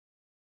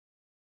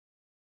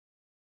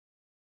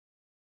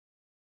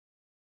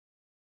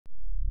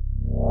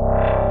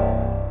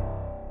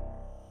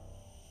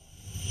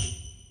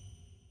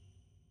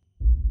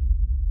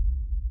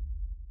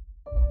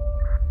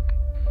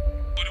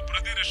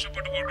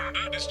രക്ഷപ്പെട്ടു പോയിട്ടുണ്ട്.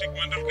 District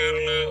mental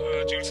കെയറിൽ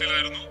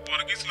ചികിത്സയിലായിരുന്നു.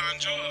 വർഗീസ്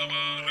ലാഞ്ചോ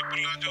അഥവാ റിപ്പർ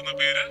ലാഞ്ചോ എന്ന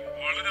പേര്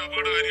വളരെ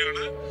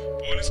അപകടകാരിയാണ്.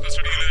 പോലീസ്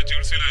കസ്റ്റഡിയിൽ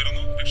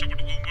ചികിത്സയിലായിരുന്നു.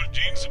 രക്ഷപ്പെട്ടു പോകുമ്പോൾ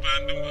ജീൻസ്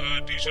പാന്റും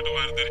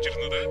ടീഷർട്ടുമാണ്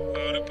ധരിച്ചിരുന്നത്.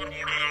 റിപ്പർ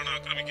മോഡലാണ്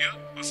ആക്രമിക്കുക.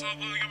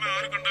 അസ്വാഭാവികമായി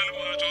ആര് കണ്ടാലും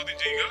ചോദ്യം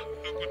ചെയ്യുക.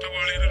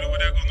 കുറ്റവാളിയുടെ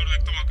രൂപരേഖ ഒന്നുകൂടി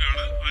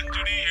വ്യക്തമാക്കുകയാണ്. 5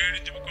 അടി 7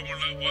 ഇഞ്ച്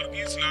പൊക്കമുള്ള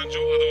വർഗീസ്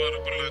ലാഞ്ചോ അഥവാ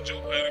റിപ്പർ ലാഞ്ചോ.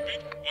 ഐ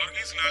റിപ്പീറ്റ്,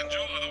 വർഗീസ്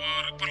ലാഞ്ചോ അഥവാ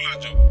റിപ്പർ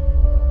ലാഞ്ചോ.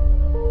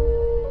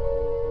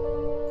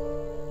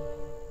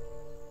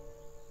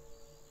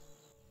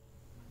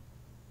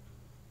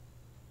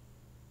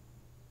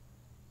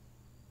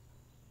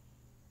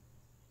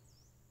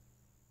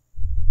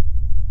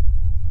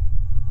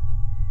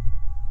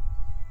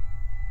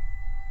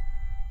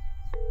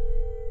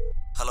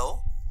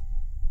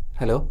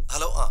 ഹലോ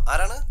ഹലോ,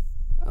 ആരാണ്?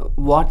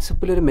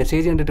 വാട്സപ്പിൽ ഒരു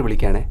മെസ്സേജ് കണ്ടിട്ട്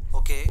വിളിക്കാണേ.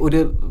 ഒരു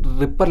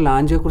റിപ്പർ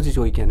ലാഞ്ചിനെ കുറിച്ച്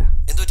ചോദിക്കാനാ.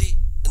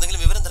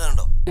 എന്തെങ്കിലും വിവരം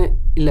തരാനുണ്ടോ?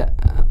 ഇല്ല,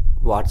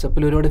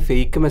 വാട്സപ്പിൽ ഒരുപാട്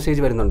ഫേക്ക്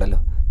മെസ്സേജ് വരുന്നുണ്ടല്ലോ,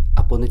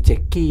 അപ്പോൾ ഒന്ന്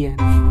ചെക്ക് ചെയ്യാൻ.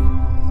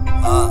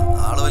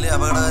 ആള് വലിയ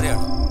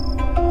അപകടകാരിയാണ്.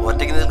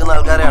 ഒറ്റയ്ക്ക് നിൽക്കുന്ന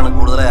ആൾക്കാരെയാണ്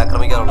കൂടുതലായി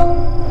ആക്രമിക്കാറുള്ളത്.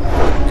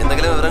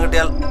 എന്തെങ്കിലും വിവരം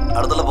കിട്ടിയാൽ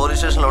അടുത്തുള്ള പോലീസ്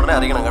സ്റ്റേഷനിൽ ഉടനെ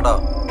അറിയിക്കണം കേട്ടോ.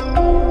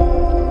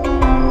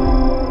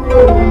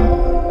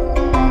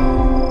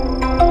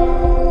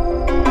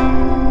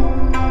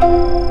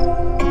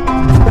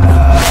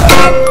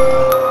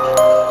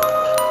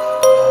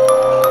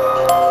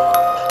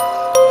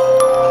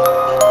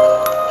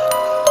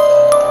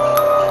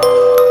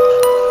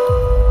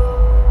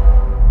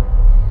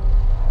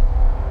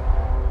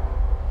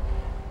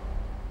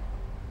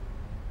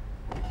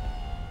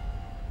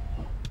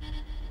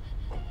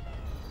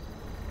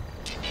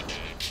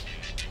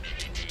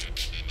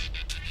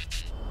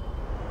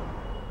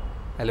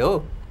 ഹലോ,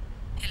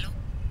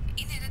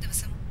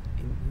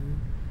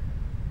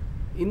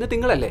 ഇന്ന്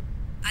തിങ്കളല്ലേ?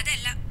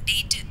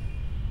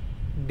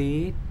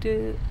 Date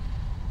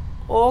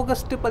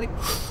August 10.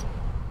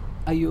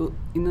 അയ്യോ,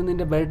 ഇന്ന്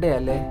നിന്റെ ബർത്ത്ഡേ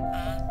അല്ലേ?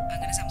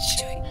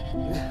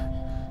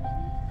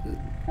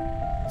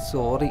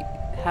 Sorry,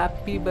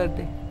 happy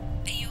birthday.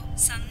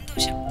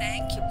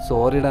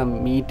 സോറിടാ,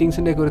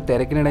 മീറ്റിംഗ്സിൻ്റെ ഒക്കെ ഒരു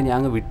തിരക്കിനിടെ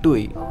ഞാൻ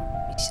വിട്ടുപോയി.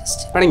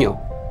 പണിഞ്ഞോ?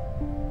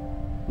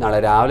 നാളെ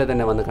രാവിലെ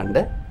തന്നെ വന്ന്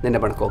കണ്ട്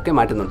നിന്റെ പണക്കൊക്കെ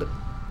മാറ്റുന്നുണ്ട്.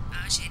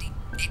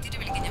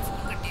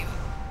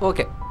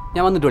 ഓക്കെ,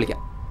 ഞാൻ വന്നിട്ട് വിളിക്കാം.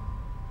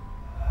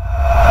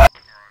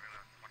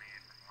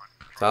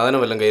 സാധനം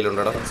വല്ലതും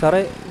കയ്യിലുണ്ടോ?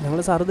 സാറേ, ഞങ്ങൾ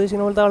സാർ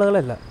ഉദ്ദേശിക്കുന്ന പോലത്തെ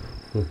ആളുകളല്ല.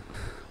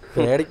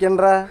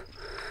 പേടിക്കണ്ട,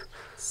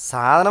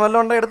 സാധനം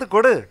വല്ലതും ഉണ്ടോ എടുത്ത്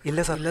കൊട്.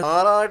 ഇല്ല സാർ,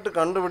 ആരായിട്ട്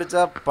കണ്ടുപിടിച്ച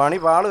പണി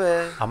പാളുവേ.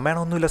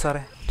 അമ്മയാണോ? ഒന്നുമില്ല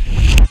സാറേ.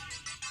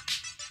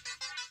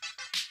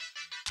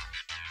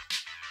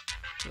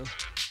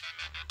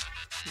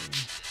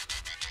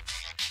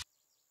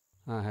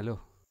 ഹലോ.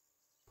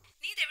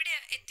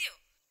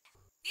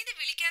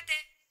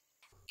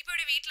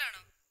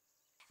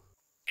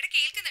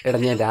 എടാ,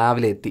 ഞാൻ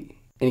രാവിലെ എത്തി.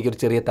 എനിക്കൊരു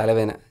ചെറിയ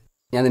തലവേന.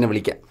 ഞാൻ നിന്നെ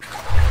വിളിക്കാം.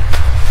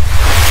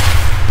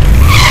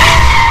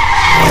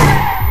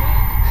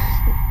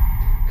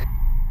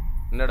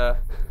 എന്നടാ,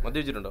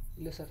 മദ്യപിച്ചിട്ടുണ്ടോ?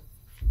 ഇല്ല സാർ.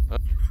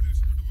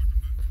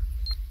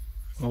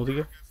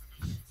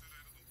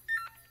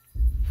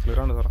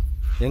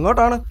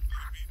 എങ്ങോട്ടാണ്?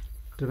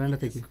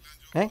 ട്രിവാൻഡ്രത്തേക്ക്.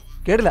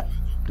 കേട്ടില്ല.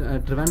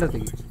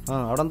 ട്രിവാൻഡ്രത്തേക്ക്.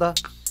 അവിടെ എന്താ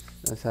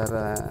സാർ?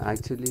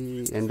 ആക്ച്വലി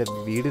എൻ്റെ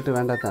വീട്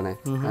ട്രിവാൻഡ്രത്താണ്.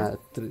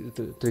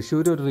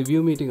 തൃശ്ശൂർ ഒരു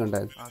റിവ്യൂ മീറ്റിംഗ്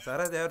ഉണ്ടായിരുന്നു.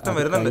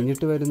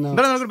 കഴിഞ്ഞിട്ട്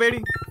വരുന്ന പേടി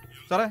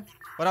സാറേ,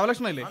 ഒരു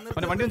അവലക്ഷണമില്ലേ?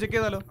 വണ്ടി ഒന്ന് ചെക്ക്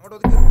ചെയ്താലോ?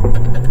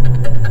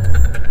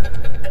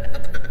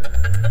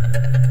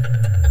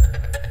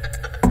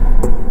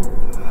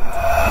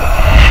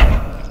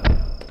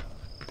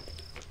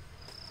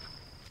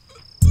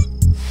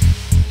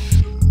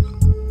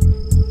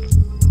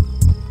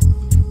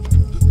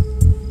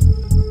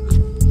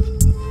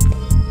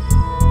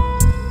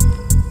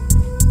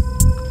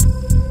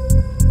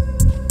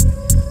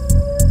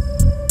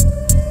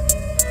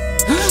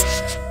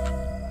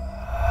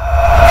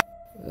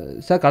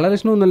 Sir,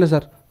 കളലക്ഷണമൊന്നുമല്ല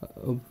sir.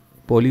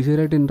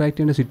 പോലീസുകാരായിട്ട് ഇൻട്രാക്ട്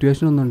ചെയ്യേണ്ട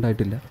സിറ്റുവേഷൻ ഒന്നും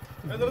ഉണ്ടായിട്ടില്ല.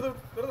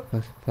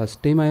 ഫസ്റ്റ്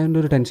ടൈം ആയതുകൊണ്ട്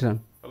ഒരു ടെൻഷനാണ്.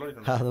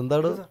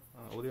 അതെന്താണ്?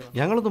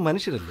 ഞങ്ങളൊന്നും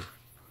മനുഷ്യരല്ലേ.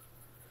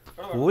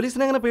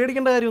 പോലീസിനെ അങ്ങനെ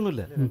പേടിക്കേണ്ട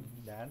കാര്യമൊന്നുമില്ല.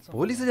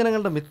 പോലീസ്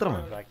ജനങ്ങളുടെ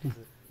മിത്രമാണ്.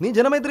 നീ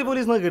ജനമൈത്രി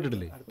പോലീസ് എന്നൊക്കെ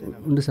കേട്ടിട്ടില്ലേ?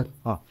 ഉണ്ട് സാർ.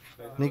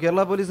 നീ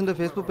കേരള പോലീസിന്റെ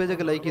ഫേസ്ബുക്ക്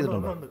പേജൊക്കെ ലൈക്ക്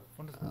ചെയ്തിട്ടുണ്ടോ?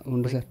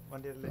 ഉണ്ട് സാർ.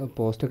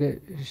 പോസ്റ്റൊക്കെ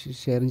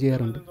ഷെയർ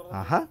ചെയ്യാറുണ്ട്.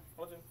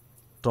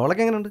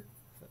 ട്രോളൊക്കെ എങ്ങനെയുണ്ട്?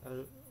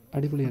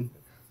 അടിപൊളിയാണ്.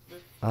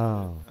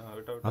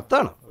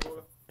 അതാണ്.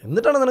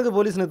 എന്നിട്ടാണ് നിനക്ക്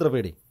പോലീസിന് ഇത്ര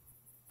പേടി?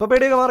 ഇപ്പൊ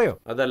പേടിയൊക്കെ മാറിയോ?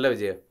 അതല്ല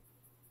വിജയ,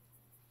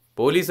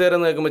 പോലീസുകാരെ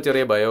നോക്കുമ്പോൾ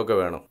ചെറിയ ഭയമൊക്കെ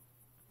വേണം.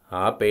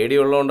 ആ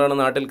പേടിയുള്ളതുകൊണ്ടാണ്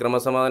നാട്ടിൽ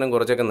ക്രമസമാധാനം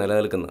കുറച്ചൊക്കെ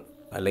നിലനിൽക്കുന്നത്.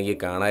 അല്ലെങ്കിൽ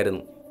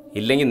കാണായിരുന്നു.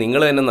 ഇല്ലെങ്കിൽ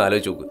നിങ്ങൾ തന്നെ ഒന്ന്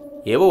ആലോചിച്ച് നോക്ക്.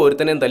 ഇവ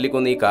ഒരുത്തനെയും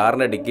തല്ലിക്കൊന്ന് ഈ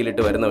കാറിന്റെ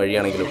ഡിക്കിയിലിട്ട് വരുന്ന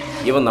വഴിയാണെങ്കിലും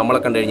ഇവൻ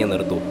നമ്മളെ കണ്ടു കഴിഞ്ഞാൽ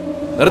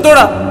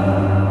നിർത്തൂടാ.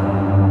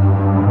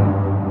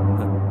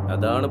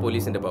 അതാണ്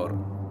പോലീസിന്റെ പവർ.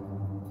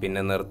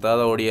 പിന്നെ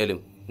നിർത്താതെ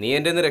ഓടിയാലും നീ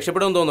എൻ്റെ നിന്ന്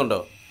രക്ഷപ്പെടുമെന്ന്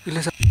തോന്നുന്നുണ്ടോ? ഇല്ല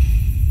സാർ.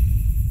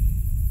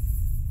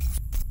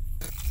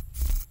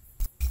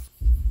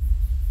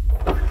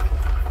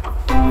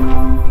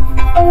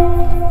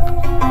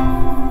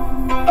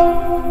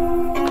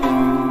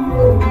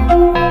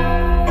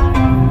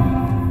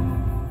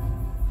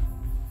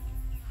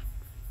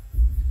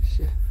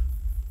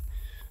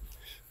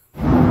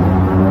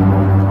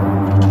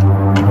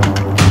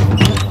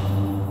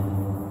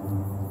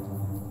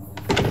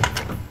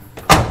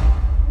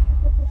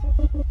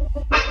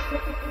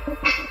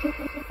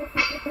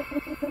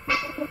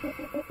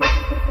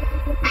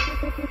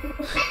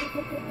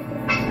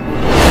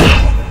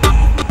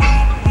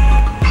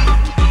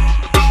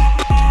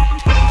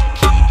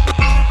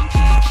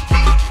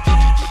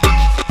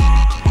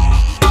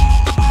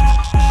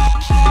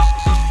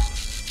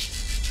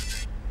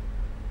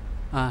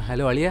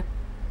 ഹലോ അളിയ,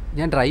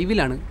 ഞാൻ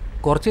ഡ്രൈവിലാണ്.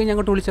 കുറച്ച് കഴിഞ്ഞ്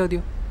അങ്ങോട്ട് വിളിച്ചാൽ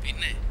മതിയോ?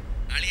 പിന്നെ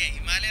അളിയ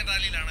ഹിമാലയൻ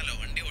റാലിയിലാണല്ലോ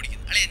വണ്ടി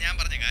ഓടിക്കുന്നത്. അളിയ ഞാൻ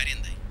പറഞ്ഞ കാര്യം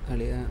എന്തായി?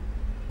 അളിയ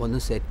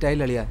ഒന്നും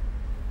സെറ്റായില്ല അളിയ.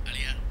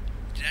 അളിയ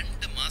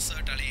 2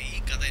 മാസമായിട്ട് അളിയ ഈ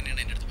കഥ തന്നെയാണ്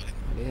എൻ്റെ അടുത്ത്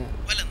പറയുന്നത്.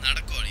 വല്ല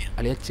നടക്കോ അളിയ?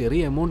 അളിയ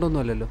ചെറിയ എമൗണ്ട്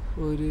ഒന്നും അല്ലല്ലോ,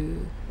 ഒരു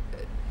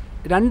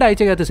 2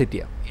 ആഴ്ചക്കകത്ത് സെറ്റ്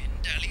ചെയ്യാം.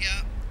 എൻ്റെ അളിയ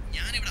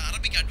ഞാനിവിടെ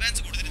അറബിക്ക്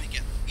അഡ്വാൻസ് കൊടുത്തിട്ട്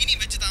നിൽക്കാം. ഇനി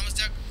വെച്ച്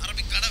താമസിച്ചാൽ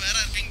അറബിക് കട വേറെ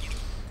ആർക്കെങ്കിലും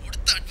കൊടുക്കും.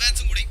 കൊടുത്ത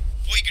അഡ്വാൻസും കൂടി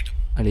പോയി കിട്ടും.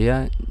 അളിയ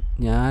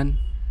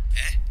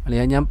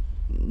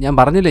ഞാൻ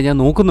പറഞ്ഞില്ലേ, ഞാൻ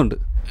നോക്കുന്നുണ്ട്.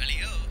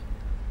 അളിയോ,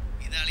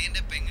 ഇത്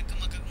അളിയൻ്റെ പെങ്ങൾക്കും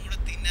മക്കൾക്കും കൂടെ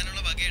തിന്നാനുള്ള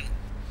വകയാണ്.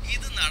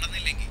 ഇത്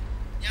നടന്നില്ലെങ്കിൽ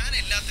ഞാൻ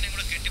എല്ലാത്തിനെയും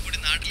കൂടെ കെട്ടിപ്പൊടി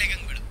നാട്ടിലേക്ക്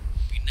അങ്ങ് വിടും.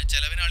 പിന്നെ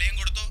ചെലവിന് അളിയൻ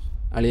കൊടുത്തോ?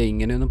 അളിയ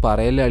ഇങ്ങനെയൊന്നും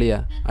പറയല്ലേ അളിയ.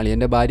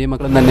 അളിയൻ്റെ ഭാര്യയും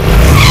മക്കളും തന്നെ.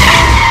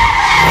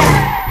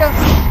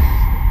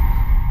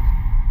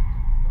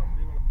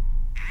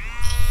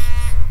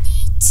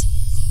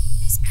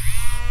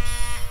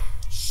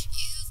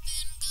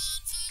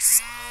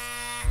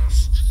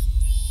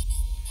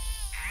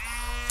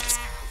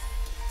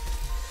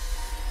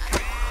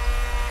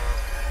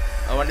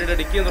 വണ്ടിയുടെ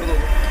ഡിക്കി തുറന്നു.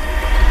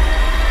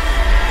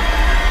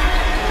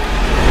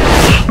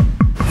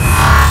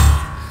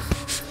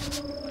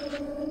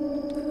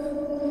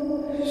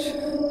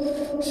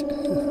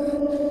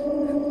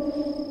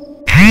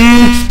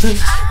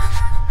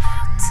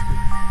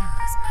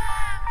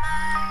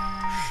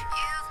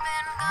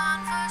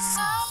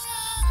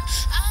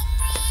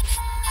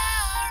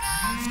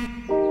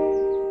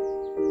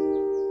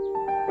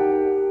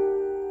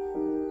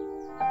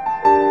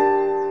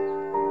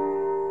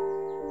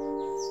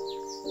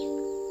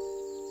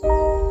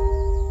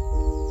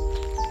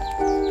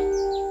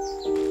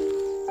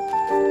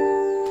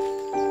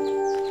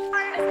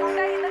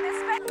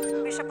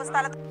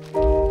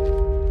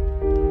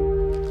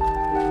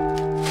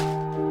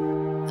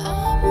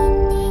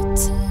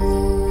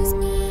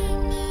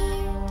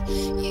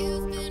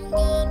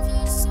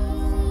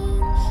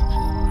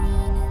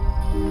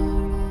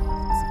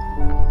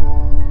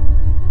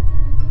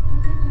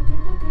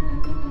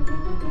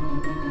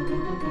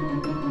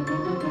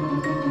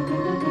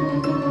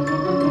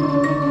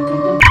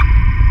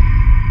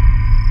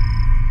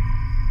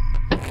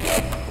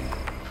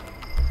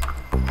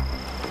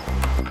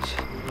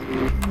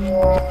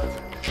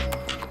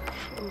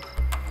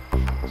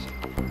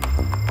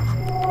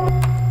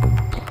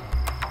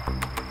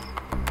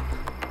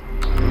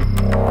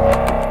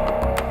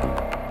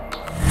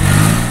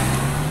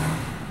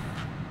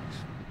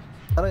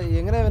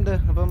 എങ്ങനെയാ വേണ്ടേ?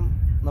 അപ്പം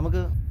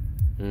നമുക്ക്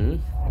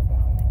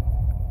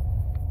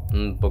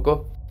പൊക്കോ.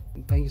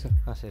 Thank you sir.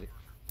 ആ ശരി.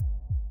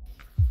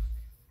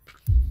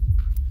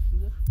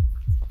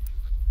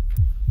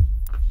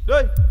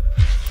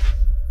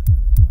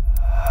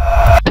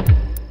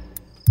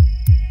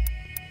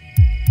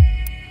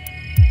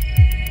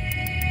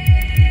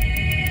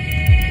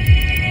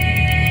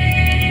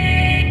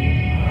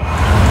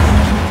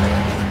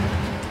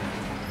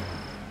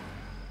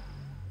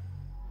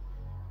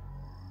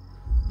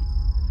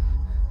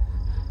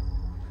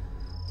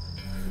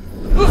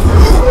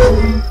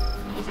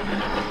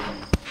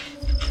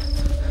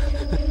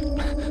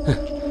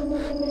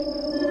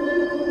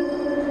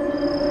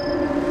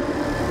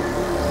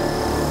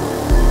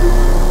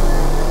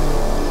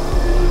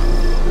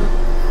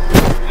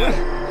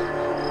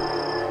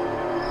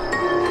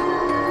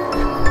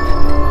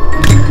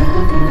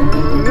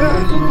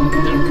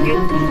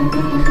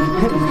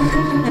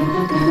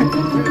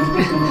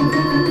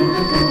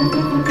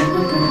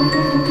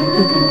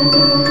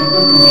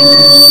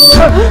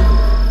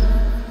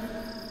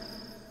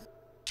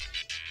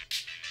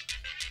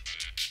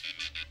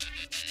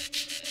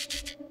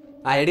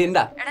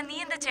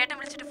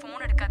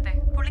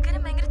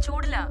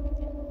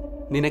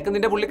 നിനക്ക്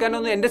നിന്റെ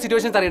പുള്ളിക്കാരനൊന്നും എന്റെ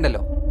സിറ്റുവേഷൻസ്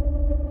അറിയണ്ടല്ലോ.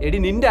 എടി,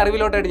 നിന്റെ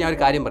അറിവിലോട്ടായിട്ട് ഞാൻ ഒരു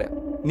കാര്യം പറയാം.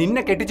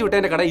 നിന്നെ കെട്ടിച്ചു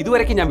വിട്ടതിന്റെ കട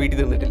ഇതുവരെയ്ക്കും ഞാൻ വീട്ടിൽ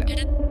നിന്നിട്ടില്ല.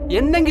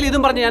 എന്തെങ്കിലും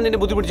ഇതും പറഞ്ഞ് ഞാൻ നിന്നെ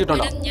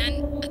ബുദ്ധിമുട്ടിച്ചിട്ടുണ്ടോ?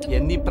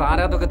 എന്നീ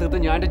പ്രാരാബ്ദമൊക്കെ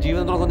തീർത്ത് ഞാൻ എന്റെ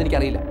ജീവിതം തുടങ്ങുമെന്ന്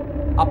എനിക്കറിയില്ല.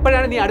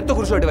 അപ്പോഴാണ് നീ അടുത്ത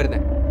കുറിച്ചുമായിട്ട്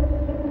വരുന്നത്.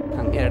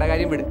 അങ്ങയുടെ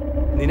കാര്യം വിട്.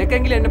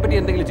 നിനക്കെങ്കിലും എന്നെ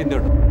പറ്റി എന്തെങ്കിലും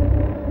ചിന്തയുണ്ടോ?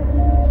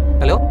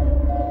 Hello,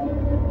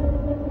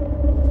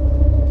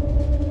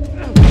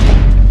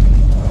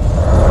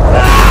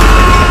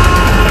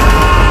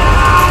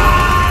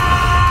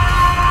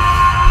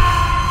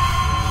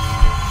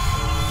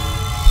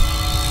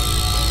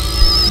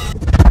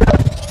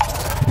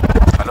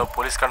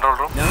 police control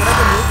room.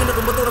 ഞങ്ങളൊക്കെ മൂക്കിന്റെ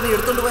തുമ്പത്തോടെ നീ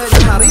എടുത്തോണ്ട് പോയാൽ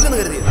ഞാൻ അറിയില്ലെന്ന്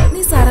കരുതി.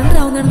 നീ സറണ്ടർ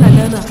ആവുന്നതാണ്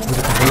നല്ലതെന്നാ.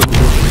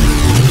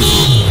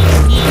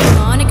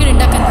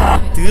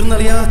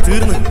 തീർന്നറിയാ,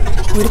 തീർന്ന്.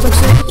 ഒരു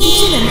പക്ഷേ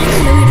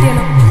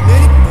കിട്ടിയാലോ?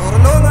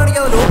 പുറലോ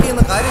കാണിക്കാതെ ലോക്ക്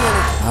ചെയ്യുന്ന കാര്യം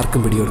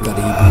ആർക്കും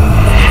പിടികൊടുക്കാതെ ഈ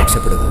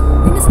രക്ഷപ്പെടുക.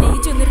 നിന്നെ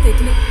സ്നേഹിച്ചു വന്നൊരു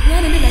തെറ്റിന്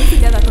ഞാൻ എന്റെ ലൈഫ്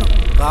ഇല്ലാതാക്കണം.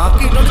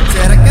 കാക്കിട്ടോണ്ട്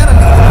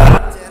ചെരക്കാറല്ലേ.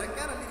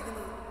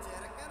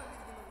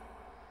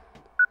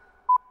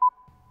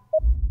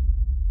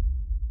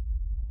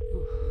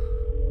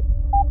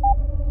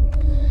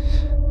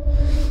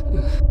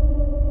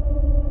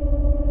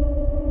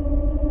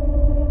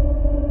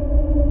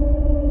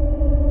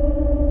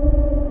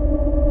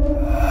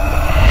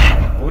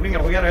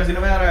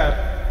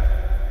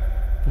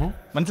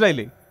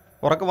 മനസ്സിലായില്ലേ?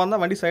 ഉറക്കം വന്ന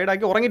വണ്ടി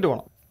സൈഡാക്കി ഉറങ്ങിട്ട്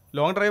പോകണം.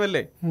 ലോങ് ഡ്രൈവ്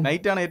അല്ലേ,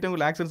 നൈറ്റ് ആണ് ഏറ്റവും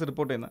കൂടുതൽ ആക്സിഡൻസ്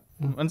റിപ്പോർട്ട് ചെയ്യുന്നത്.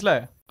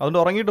 മനസ്സിലായോ? അതുകൊണ്ട്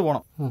ഉറങ്ങിയിട്ട്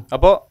പോകണം.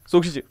 അപ്പോൾ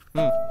സൂക്ഷിച്ച്.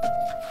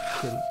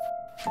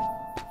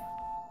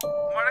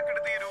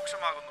 മഴക്കെടുതി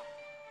രൂക്ഷമാകുന്നു.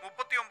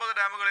 39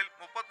 ഡാമുകളിൽ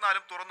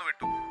 34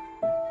 തുറന്നുവിട്ടു.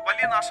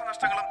 വലിയ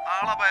നാശനഷ്ടങ്ങളും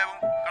ആളപായവും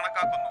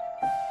കണക്കാക്കുന്നു.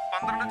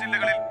 12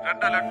 ജില്ലകളിൽ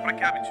റെഡ് അലർട്ട്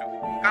പ്രഖ്യാപിച്ചു.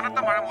 കനത്ത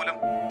മഴ മൂലം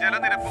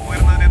ജലനിരപ്പ്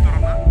ഉയർന്നതിനെ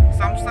തുടർന്ന്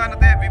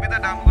സംസ്ഥാനത്തെ വിവിധ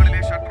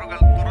ഡാമുകളിലെ ഷട്ടറുകൾ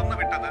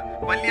തുറന്നുവിട്ടത്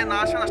വലിയ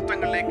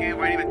നാശനഷ്ടങ്ങളിലേക്ക്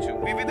വഴിവെച്ചു.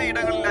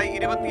 വിവിധയിടങ്ങളിലായി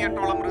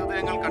 28ഓളം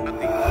മൃതദേഹങ്ങൾ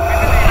കണ്ടെത്തി.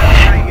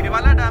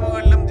 പല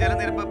ഡാമുകളിലും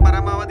ജലനിരപ്പ്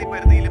പരമാവധി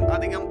പരിധിയിലും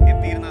അധികം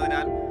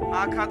എത്തിയിരുന്നതിനാൽ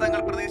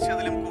ആഘാതങ്ങൾ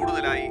പ്രതീക്ഷിച്ചതിലും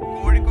കൂടുതലായി.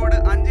 കോഴിക്കോട്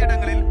 5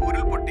 ഇടങ്ങളിൽ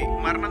ഉരുൾപൊട്ടി.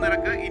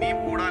 മരണനിരക്ക് ഇനിയും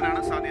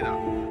കൂടാനാണ് സാധ്യത.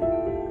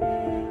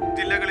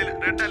 ജില്ലകളിൽ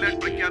റെഡ് അലർട്ട്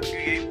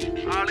പ്രഖ്യാപിക്കുകയും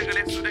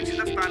ആളുകളെ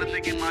സുരക്ഷിത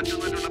സ്ഥാനത്തേക്ക്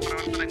മാറ്റുന്നതിനുള്ള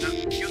പ്രവർത്തനങ്ങൾ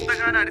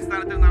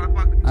യുദ്ധകാലാടിസ്ഥാനത്തിൽ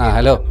നടപ്പാക്കും.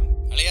 ഹലോ,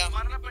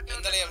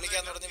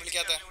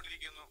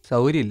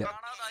 സൗകര്യമില്ല.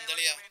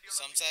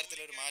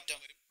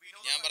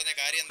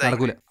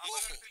 നടക്കൂല.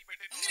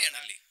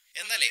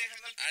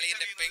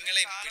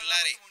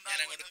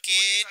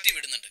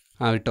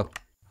 വിട്ടോ.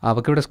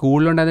 അവക്കിവിടെ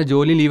സ്കൂളിലുണ്ടായിരുന്ന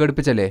ജോലി ലീവ്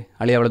എടുപ്പിച്ചല്ലേ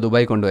അളി അവളെ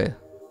ദുബായി കൊണ്ടുപോയത്.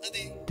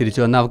 തിരിച്ചു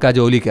വന്ന് അവൾക്ക് ആ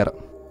ജോലി കയറാം.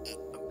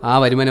 ആ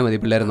വരുമാനം മതി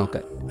പിള്ളേരെ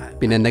നോക്കാൻ.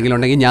 പിന്നെ എന്തെങ്കിലും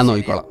ഉണ്ടെങ്കിൽ ഞാൻ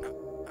നോക്കിക്കോളാം.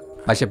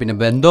 പക്ഷെ പിന്നെ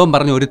ബന്ധവും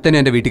പറഞ്ഞ് ഒരുത്തനും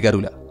എൻ്റെ വീട്ടിൽ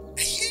കയറൂല.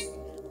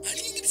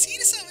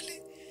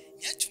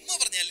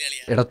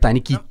 എടോ,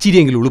 തനിക്ക്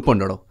ഇച്ചിരിയെങ്കിലും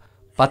ഉളുപ്പുണ്ടോ?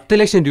 10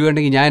 ലക്ഷം രൂപ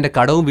ഉണ്ടെങ്കിൽ ഞാൻ എൻ്റെ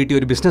കടവും വീട്ടിൽ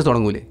ഒരു ബിസിനസ്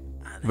തുടങ്ങൂലേ?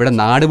 ഇവിടെ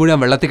നാട് മുഴുവൻ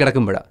വെള്ളത്തിൽ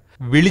കിടക്കുമ്പോഴാണ്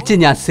വിളിച്ച്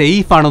ഞാൻ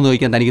സേഫ് ആണോ എന്ന്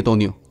ചോദിക്കാൻ തനിക്ക്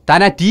തോന്നിയോ?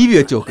 താൻ ആ TV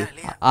വെച്ച് നോക്ക്.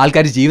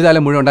 ആൾക്കാർ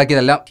ജീവിതകാലം മുഴുവൻ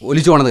ഉണ്ടാക്കിയതെല്ലാം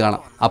ഒലിച്ചു പോണത്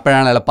കാണാം.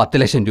 അപ്പോഴാണ് അയാളെ 10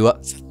 ലക്ഷം രൂപ.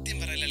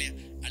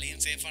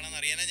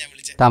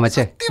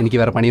 താമച്ചേ, എനിക്ക്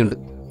വേറെ പണിയുണ്ട്.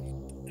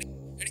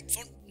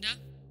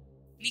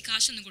 നീ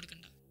കാശൊന്നും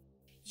കൊടുക്കണ്ട.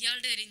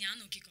 ഇയാളുടെ കാര്യം ഞാൻ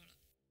നോക്കിക്കോളാം.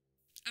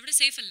 അവിടെ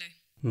സേഫ് അല്ലേ?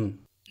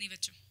 നീ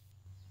വെച്ചോ.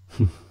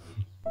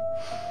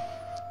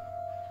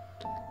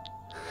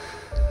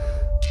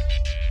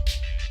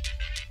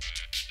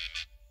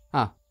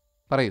 ആ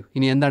പറയൂ,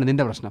 ഇനി എന്താണ്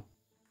നിന്റെ പ്രശ്നം?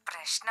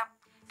 പ്രശ്നം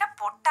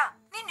പൊട്ടാ,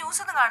 നീ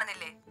ന്യൂസ് ഒന്നും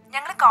കാണുന്നില്ലേ?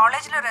 ഞങ്ങൾ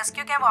കോളേജിൽ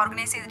റെസ്ക്യൂ ക്യാമ്പ്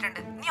ഓർഗനൈസ്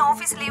ചെയ്തിട്ടുണ്ട്. നീ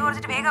ഓഫീസിൽ ലീവ്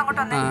കുറച്ചിട്ട് വേഗം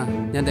അങ്ങോട്ട് വന്നേ.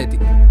 ഞാൻ തെറ്റി.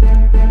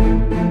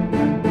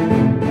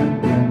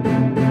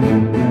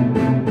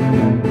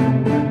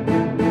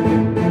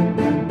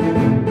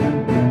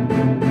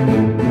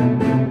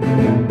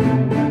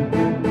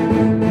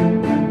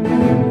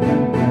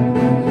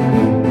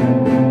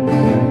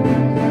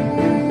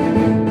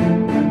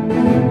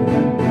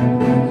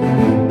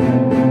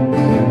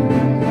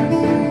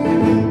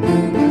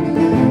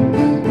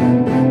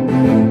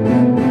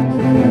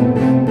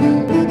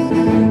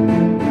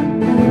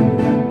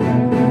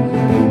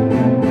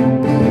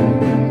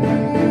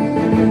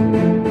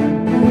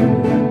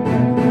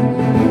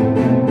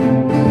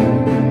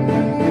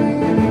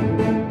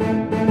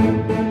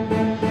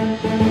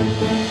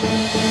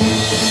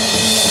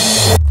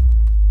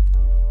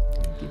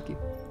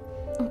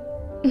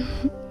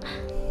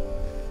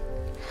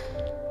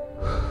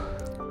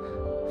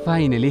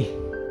 ഫൈനലി.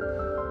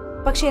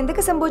 പക്ഷെ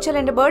എന്തൊക്കെ സംഭവിച്ചാലും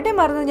എന്റെ ബർത്ത്ഡേ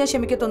മറന്നത് ഞാൻ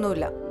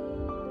ക്ഷമിക്കത്തൊന്നുമില്ല.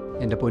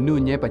 എന്റെ പൊന്നു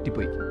കുഞ്ഞെ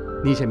പറ്റിപ്പോയി.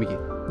 നീ ക്ഷമിക്ക്,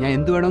 ഞാൻ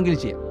എന്ത് വേണമെങ്കിലും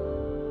ചെയ്യാം.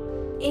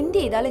 എന്ത്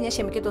ചെയ്താലും ഞാൻ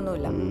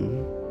ക്ഷമിക്കത്തൊന്നുമില്ല.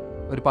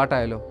 ഒരു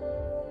പാട്ടായാലോ?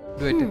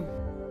 Duet,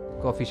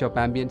 coffee shop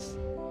ambience,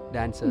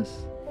 dancers,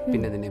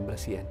 പിന്നെ നിന്നെ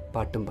ഇംപ്രസ് ചെയ്യാൻ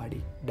പാട്ടും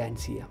പാടി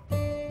ഡാൻസ് ചെയ്യാം.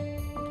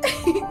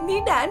 നീ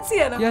ഡാൻസ്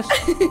ചെയ്യാനോ?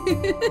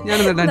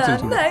 ഞാനെന്താ ഡാൻസ്?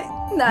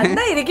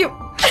 നന്നായിരിക്കും.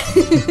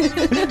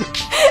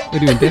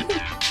 ഒരു മിനിറ്റ്.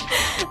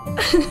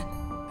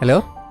 ഹലോ,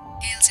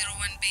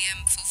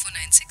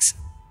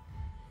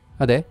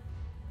 അതെ,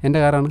 എൻ്റെ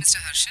കാറാണ്. Mr.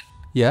 Harshan?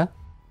 Yeah?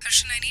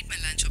 Harshan, I need my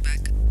lunch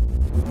back.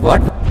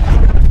 What?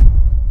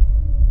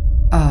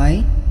 I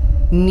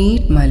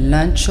need my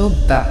lunch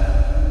back.